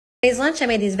Today's lunch, I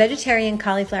made these vegetarian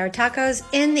cauliflower tacos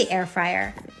in the air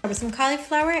fryer. Over some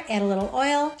cauliflower, add a little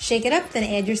oil, shake it up, then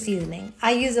add your seasoning.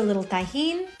 I use a little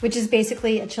tahini, which is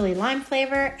basically a chili lime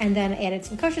flavor, and then added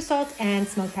some kosher salt and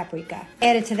smoked paprika.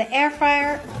 Add it to the air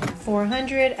fryer,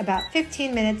 400, about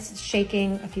 15 minutes,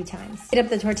 shaking a few times. Heat up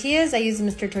the tortillas. I use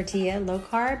Mr. Tortilla low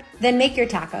carb. Then make your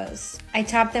tacos. I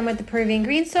top them with the Peruvian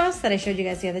green sauce that I showed you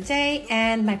guys the other day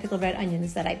and my pickled red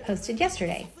onions that I posted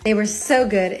yesterday. They were so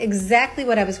good, exactly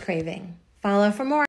what I was craving. Follow for more.